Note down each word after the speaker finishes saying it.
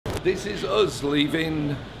This is us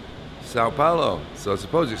leaving Sao Paulo. So I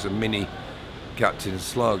suppose it's a mini Captain's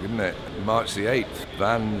Slog, isn't it? March the 8th.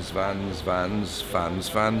 Vans, vans, vans, fans,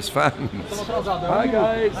 fans, fans. Hi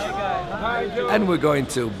guys. Hi guys. And we're going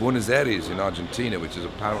to Buenos Aires in Argentina, which is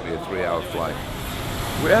apparently a 3-hour flight.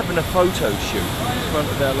 We're having a photo shoot in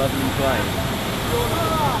front of their lovely plane.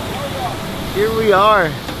 Here we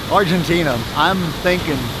are, Argentina. I'm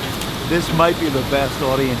thinking this might be the best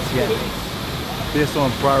audience yet, based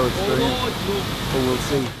on prior experience, but we'll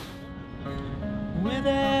see.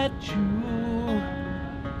 Without you.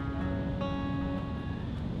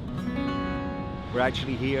 We're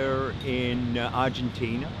actually here in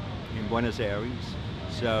Argentina, in Buenos Aires.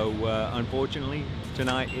 So unfortunately,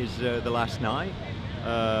 tonight is the last night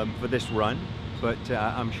for this run, but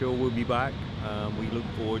I'm sure we'll be back. We look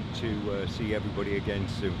forward to see everybody again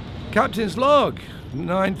soon. Captain's Log,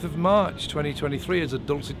 9th of March 2023, as the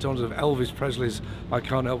dulcet tones of Elvis Presley's I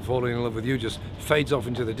Can't Help Falling in Love with You just fades off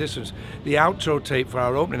into the distance. The outro tape for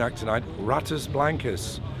our opening act tonight, Ratas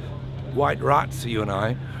Blancas, White Rats, you and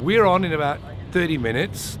I. We're on in about 30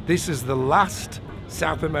 minutes. This is the last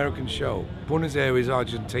South American show, Buenos Aires,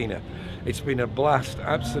 Argentina. It's been a blast,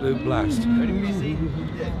 absolute blast. Very busy.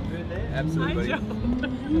 Absolutely.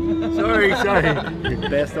 Sorry.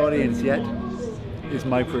 Best audience yet is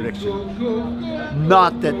my prediction.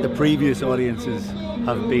 Not that the previous audiences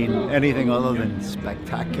have been anything other than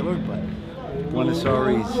spectacular, but Buenos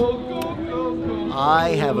Aires,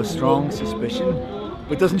 I have a strong suspicion.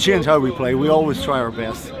 It doesn't change how we play. We always try our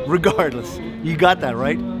best, regardless. You got that,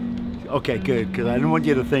 right? Okay, good, because I didn't want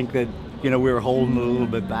you to think that, we were holding a little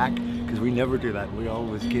bit back, because we never do that. We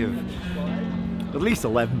always give at least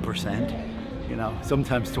 11%,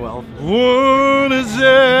 sometimes 12. Buenos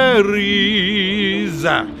Aires.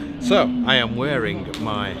 So, I am wearing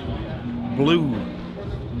my blue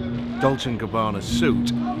Dolce & Gabbana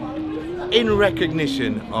suit in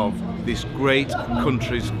recognition of this great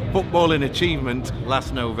country's footballing achievement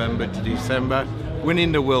last November to December,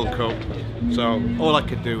 winning the World Cup. So all I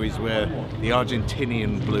could do is wear the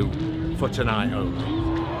Argentinian blue for tonight only.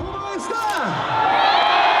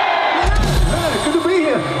 Good to be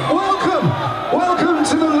here. Welcome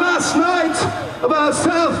to the last night of our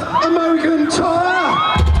South American tour.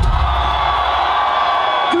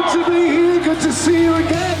 Good to be here, good to see you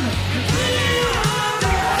again.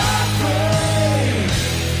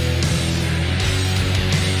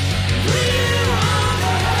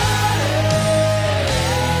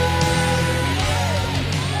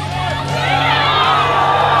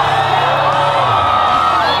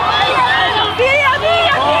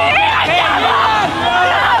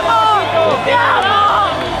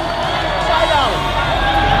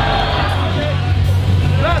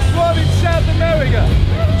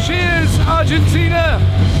 Argentina!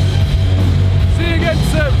 See you again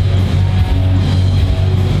soon!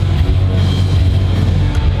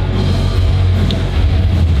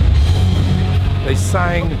 They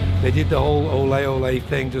sang, they did the whole ole ole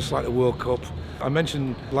thing just like the World Cup. I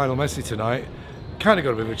mentioned Lionel Messi tonight, kind of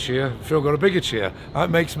got a bit of a cheer, Phil got a bigger cheer. That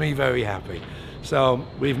makes me very happy. So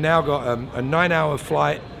we've now got a 9-hour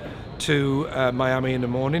flight to Miami in the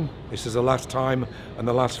morning. This is the last time and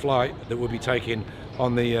the last flight that we'll be taking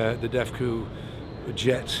on the Def Leppard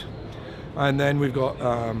jet, and then we've got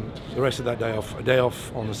the rest of that day off. A day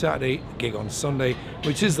off on the Saturday, gig on Sunday,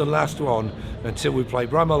 which is the last one until we play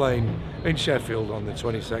Bramall Lane in Sheffield on the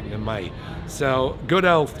 22nd of May. So good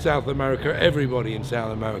health, South America, everybody in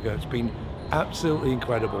South America. It's been absolutely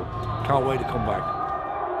incredible. Can't wait to come back.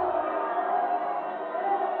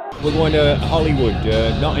 We're going to Hollywood,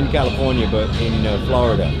 not in California, but in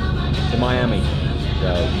Florida, to Miami.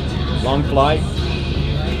 So long flight.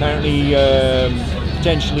 Apparently,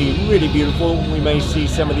 potentially really beautiful. We may see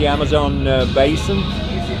some of the Amazon basin,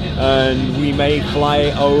 and we may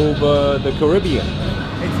fly over the Caribbean.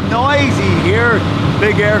 It's noisy here,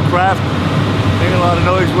 big aircraft, making a lot of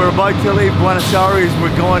noise. We're about to leave Buenos Aires,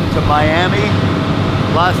 we're going to Miami.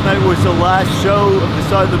 Last night was the last show of the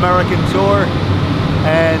South American tour,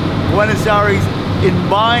 and Buenos Aires, in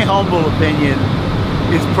my humble opinion,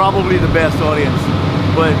 is probably the best audience.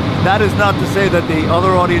 But that is not to say that the other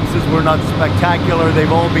audiences were not spectacular.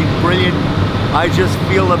 They've all been brilliant. I just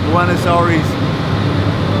feel that Buenos Aires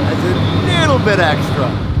has a little bit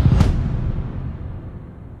extra.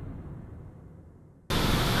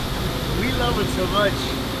 We love it so much,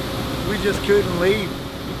 we just couldn't leave.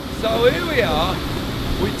 So here we are.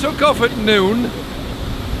 We took off at noon,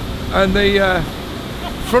 and the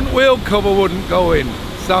front wheel cover wouldn't go in,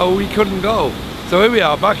 so we couldn't go. So here we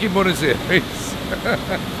are, back in Buenos Aires.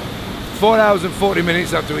 4 hours and 40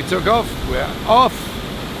 minutes after we took off, we're off.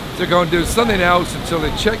 to go and do something else until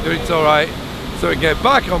they check that it's all right, so we get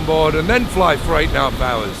back on board and then fly for 8.5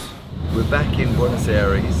 hours. We're back in Buenos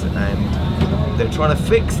Aires and they're trying to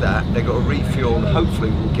fix that. They've got to refuel and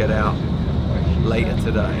hopefully we'll get out later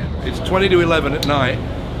today. It's 20 to 11 at night.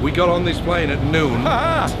 We got on this plane at noon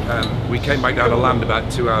and we came back down to land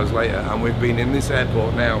about 2 hours later, and we've been in this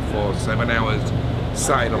airport now for 7 hours,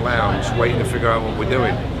 sat in a lounge waiting to figure out what we're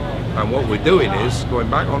doing. And what we're doing is going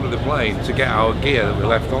back onto the plane to get our gear that we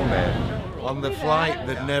left on there. On the flight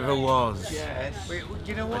that never was. I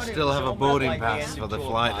still have a boarding pass for the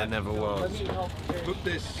flight that never was.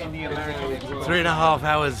 3.5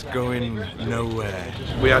 hours going nowhere.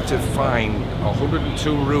 We had to find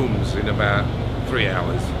 102 rooms in about 3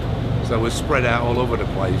 hours. So we're spread out all over the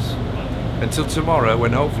place until tomorrow,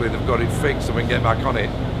 when hopefully they've got it fixed and we can get back on it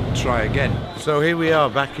and try again. So here we are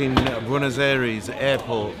back in Buenos Aires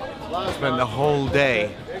airport. Spent the whole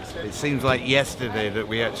day. It seems like yesterday that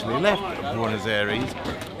we actually left Buenos Aires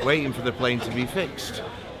waiting for the plane to be fixed.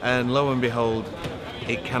 And lo and behold,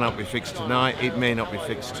 it cannot be fixed tonight, it may not be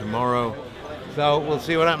fixed tomorrow. So we'll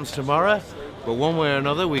see what happens tomorrow. But one way or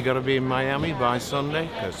another, we got to be in Miami by Sunday,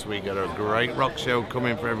 because we got a great rock show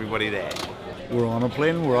coming for everybody there. We're on a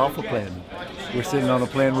plane, we're off a plane. We're sitting on a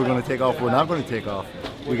plane, we're going to take off, we're not going to take off.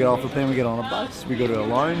 We get off the plane, we get on a bus, we go to a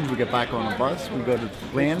lounge, we get back on a bus, we go to the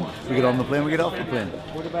plane, we get on the plane, we get off the plane.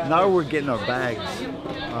 Now we're getting our bags.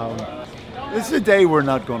 This is a day we're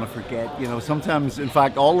not going to forget. You know, sometimes, in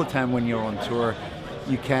fact, all the time when you're on tour,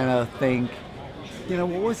 you kind of think, you know,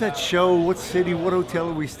 what was that show? What city? What hotel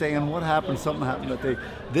are we staying? What happened? Something happened that day.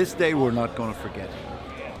 This day we're not going to forget.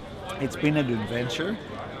 It's been an adventure,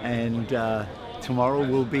 and tomorrow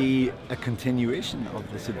will be a continuation of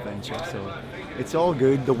this adventure. So it's all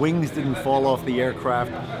good. The wings didn't fall off the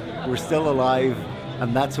aircraft. We're still alive,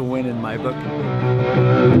 and that's a win in my book.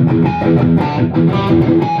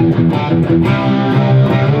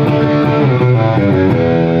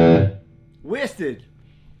 Wasted.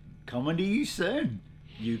 Coming to you soon,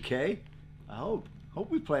 UK. I hope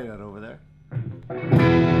we play that over there.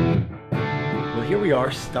 Well, here we are,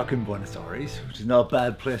 stuck in Buenos Aires, which is not a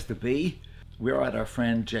bad place to be. We're at our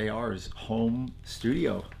friend JR's home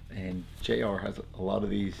studio, and JR has a lot of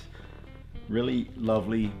these really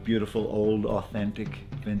lovely, beautiful, old, authentic,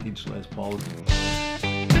 vintage Les Pauls.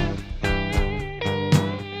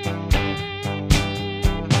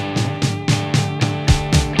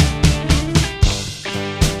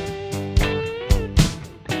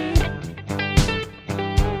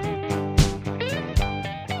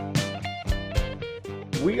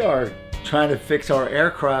 We are trying to fix our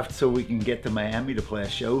aircraft so we can get to Miami to play a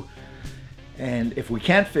show. And if we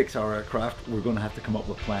can't fix our aircraft, we're going to have to come up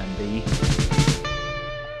with plan B.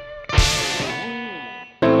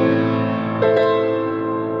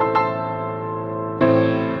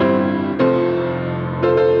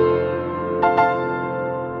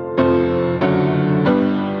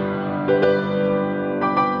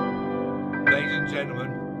 Ladies and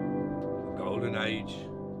gentlemen, the golden age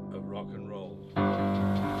of rock and roll.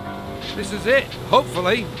 This is it,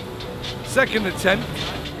 hopefully. Second attempt.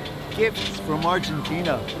 Gifts from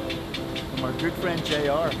Argentina, from our good friend JR.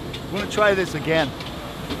 We're going to try this again.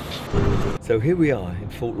 So here we are in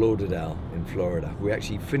Fort Lauderdale in Florida. We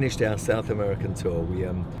actually finished our South American tour.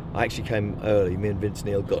 I actually came early. Me and Vince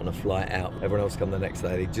Neil got on a flight out. Everyone else come the next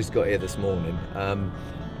day. They just got here this morning.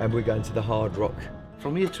 And we're going to the Hard Rock.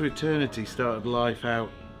 From Here to Eternity started life out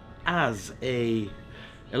as a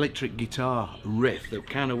electric guitar riff that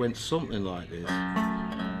kind of went something like this.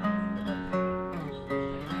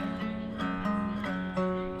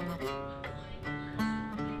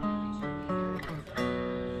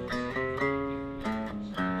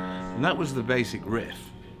 And that was the basic riff.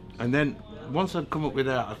 And then once I'd come up with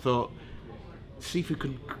that, I thought, see if we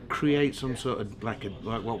could create some sort of like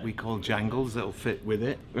what we call jangles that'll fit with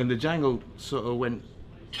it. And the jangle sort of went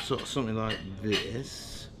something like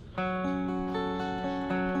this.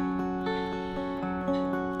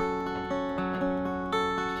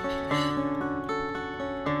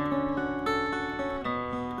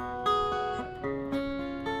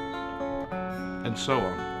 And so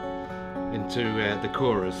on into the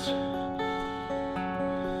chorus.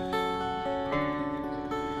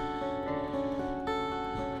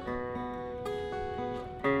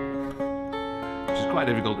 Quite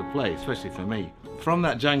difficult to play, especially for me. From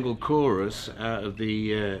that jangle chorus, out of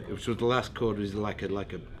the which was the last chord, was like a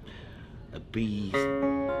B,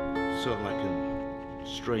 sort of like a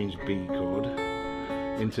strange B chord,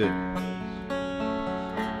 into.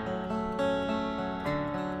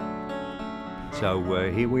 So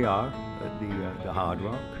here we are at the Hard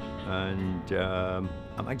Rock, and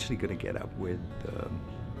I'm actually going to get up with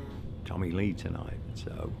Tommy Lee tonight.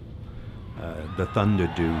 So the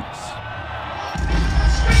Thunder Dudes.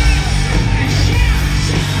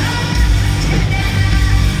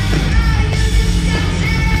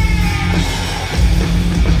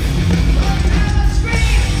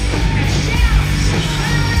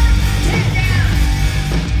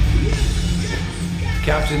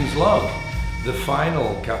 Captain's log, the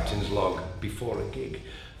final captain's log before a gig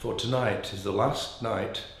for tonight is the last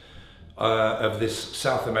night of this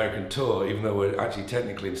South American tour. Even though we're actually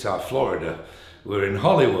technically in South Florida, we're in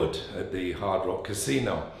Hollywood at the Hard Rock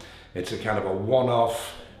Casino. It's a kind of a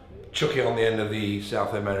one-off, chuck it on the end of the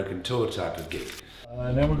South American tour type of gig.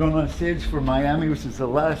 And then we're going on stage for Miami, which is the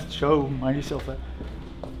last show, myself,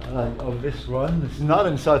 of this run. This is not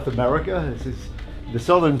in South America. This is the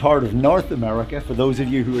southern part of North America, for those of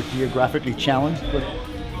you who are geographically challenged, but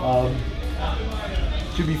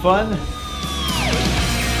should be fun.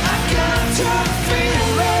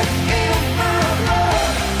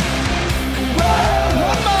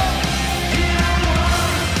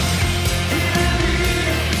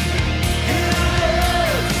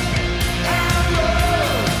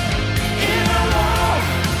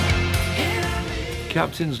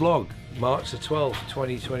 Captain's log, March the 12th,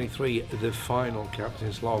 2023, the final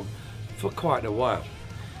captain's log for quite a while.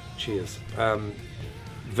 Cheers.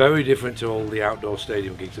 Very different to all the outdoor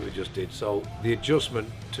stadium gigs that we just did. So the adjustment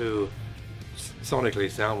to sonically,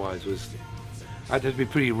 sound-wise, had to be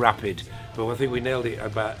pretty rapid. But I think we nailed it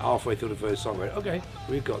about halfway through the first song. Right, okay,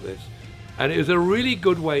 we've got this. And it was a really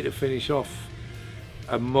good way to finish off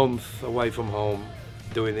a month away from home,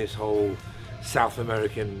 doing this whole South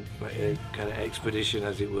American kind of expedition,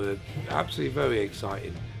 as it were. Absolutely very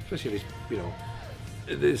exciting, especially this, you know,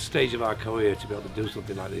 at this stage of our career, to be able to do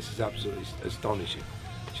something like this is absolutely astonishing.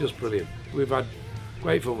 Just brilliant. We've had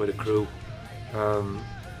great fun with the crew,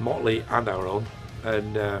 motley and our own,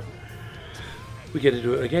 and we're going to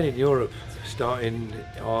do it again in Europe, starting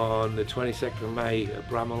on the 22nd of May at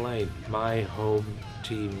Bramall Lane, my home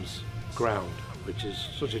team's ground, which is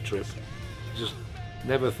such a trip. Just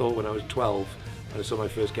never thought when I was 12 and I saw my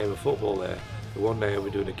first game of football there, that one day I'll be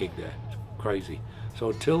doing a gig there. Crazy.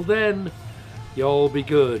 So till then, y'all be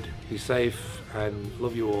good, be safe, and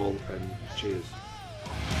love you all, and cheers.